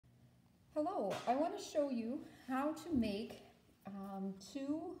Hello, I want to show you how to make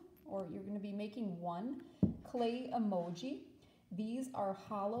you're going to be making one clay emoji. These are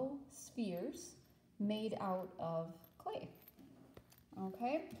hollow spheres made out of clay.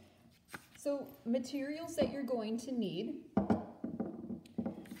 Okay, so materials that you're going to need,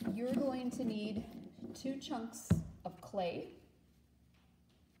 you're going to need 2 chunks of clay.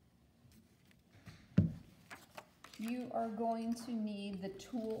 You are going to need the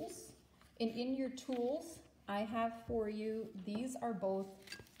tools. And in your tools, I have for you, these are both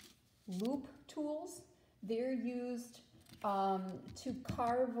loop tools. They're used to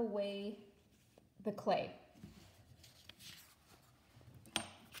carve away the clay.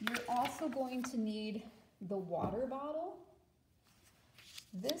 You're also going to need the water bottle.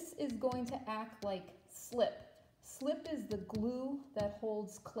 This is going to act like slip. Slip is the glue that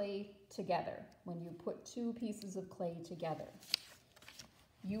holds clay together when you put 2 pieces of clay together.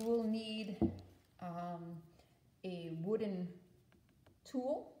 You will need a wooden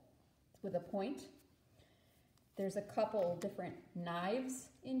tool with a point. There's a couple different knives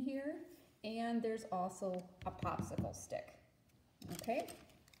in here, and there's also a popsicle stick. Okay?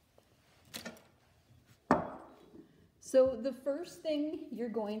 So the first thing you're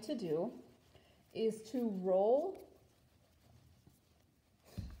going to do is to roll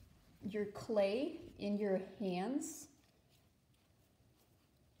your clay in your hands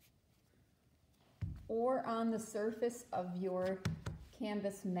or on the surface of your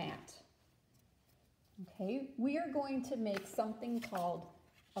canvas mat. Okay, we are going to make something called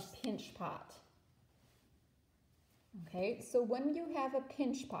a pinch pot. Okay, so when you have a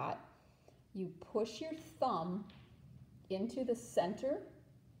pinch pot, you push your thumb into the center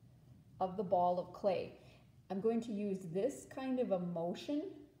of the ball of clay. I'm going to use this kind of a motion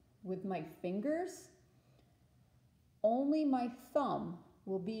with my fingers. Only my thumb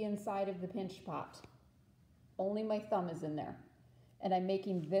will be inside of the pinch pot. Only my thumb is in there. And I'm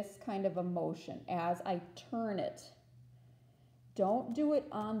making this kind of a motion as I turn it. Don't do it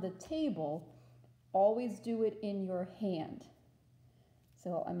on the table. Always do it in your hand.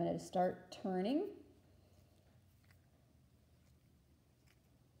 So I'm going to start turning.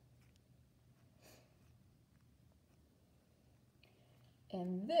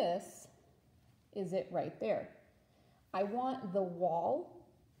 And this is it right there. I want the wall,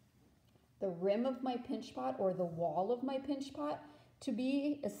 the rim of my pinch pot or the wall of my pinch pot to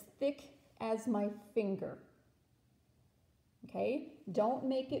be as thick as my finger. Okay? Don't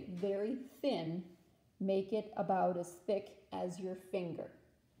make it very thin. Make it about as thick as your finger.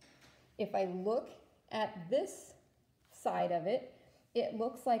 If I look at this side of it, it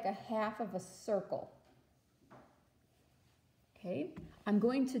looks like a half of a circle. Okay? I'm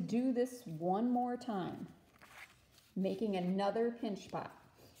going to do this one more time, making another pinch pot.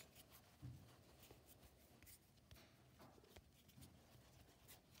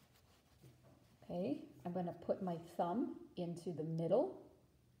 Okay, I'm going to put my thumb into the middle.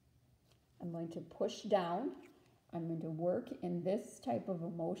 I'm going to push down. I'm going to work in this type of a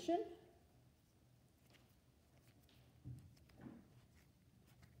motion.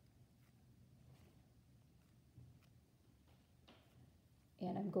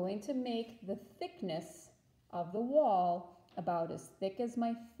 And I'm going to make the thickness of the wall about as thick as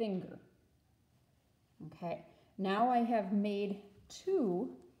my finger. Okay, now I have made 2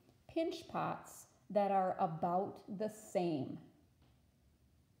 pinch pots that are about the same.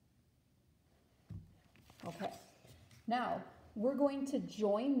 Okay, now we're going to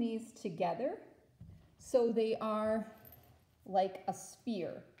join these together so they are like a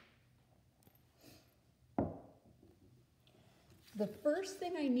sphere. The first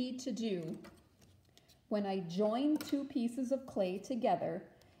thing I need to do when I join 2 pieces of clay together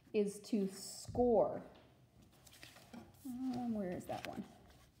is to score. Where is that one?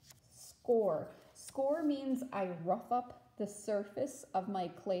 Score. Score means I rough up the surface of my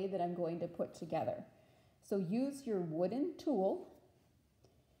clay that I'm going to put together. So use your wooden tool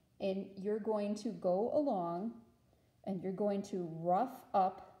and you're going to go along and you're going to rough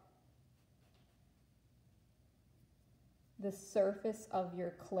up the surface of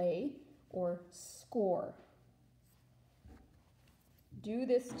your clay or score. Do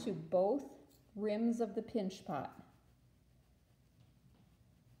this to both rims of the pinch pot.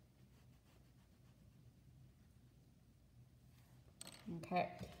 Okay,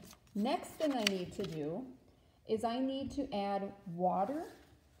 next thing I need to do is I need to add water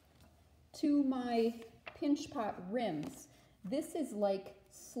to my pinch pot rims. This is like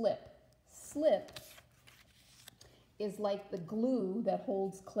slip. Slip is like the glue that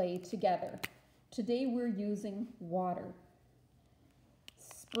holds clay together. Today we're using water.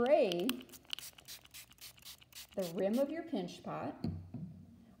 spray the rim of your pinch pot.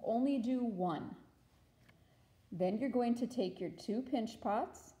 Only do one. Then you're going to take your two pinch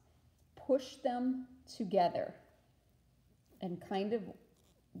pots, push them together, and kind of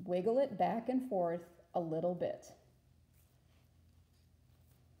wiggle it back and forth a little bit.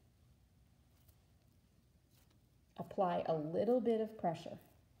 Apply a little bit of pressure.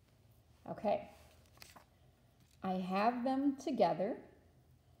 Okay, I have them together.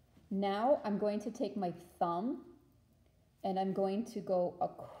 Now I'm going to take my thumb and I'm going to go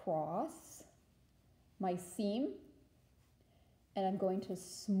across my seam and I'm going to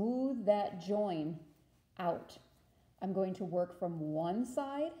smooth that join out. I'm going to work from one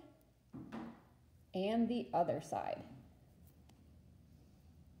side and the other side.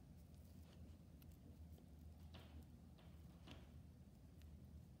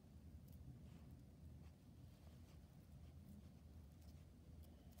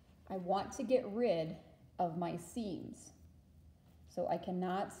 I want to get rid of my seams, so I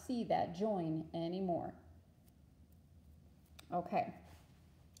cannot see that join anymore. Okay,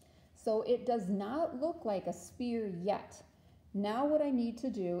 so it does not look like a spear yet. Now what I need to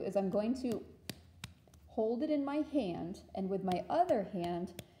do is I'm going to hold it in my hand, and with my other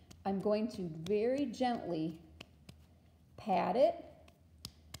hand, I'm going to very gently pat it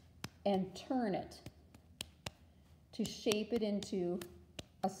and turn it to shape it into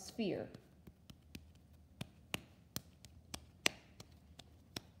a sphere.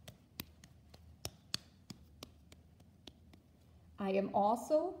 I am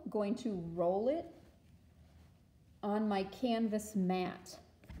also going to roll it on my canvas mat.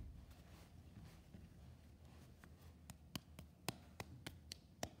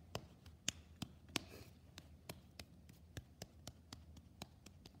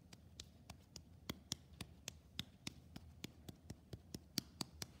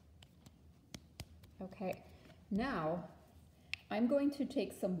 Okay, now I'm going to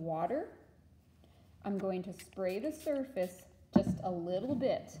take some water. I'm going to spray the surface just a little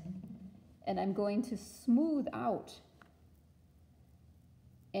bit, and I'm going to smooth out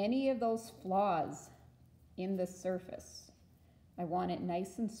any of those flaws in the surface. I want it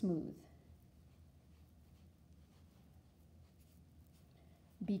nice and smooth.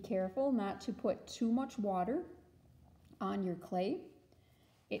 Be careful not to put too much water on your clay.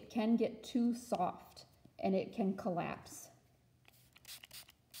 It can get too soft and it can collapse.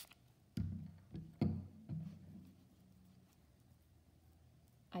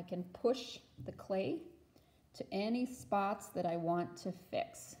 I can push the clay to any spots that I want to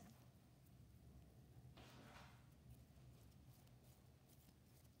fix.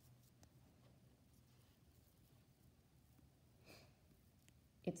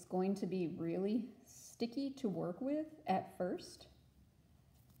 It's going to be really sticky to work with at first.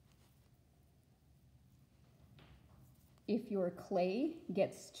 If your clay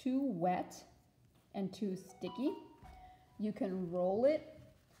gets too wet and too sticky, you can roll it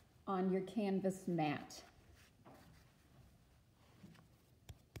on your canvas mat.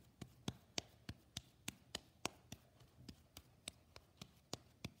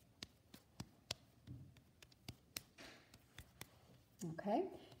 Okay,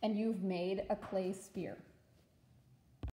 and you've made a clay spear.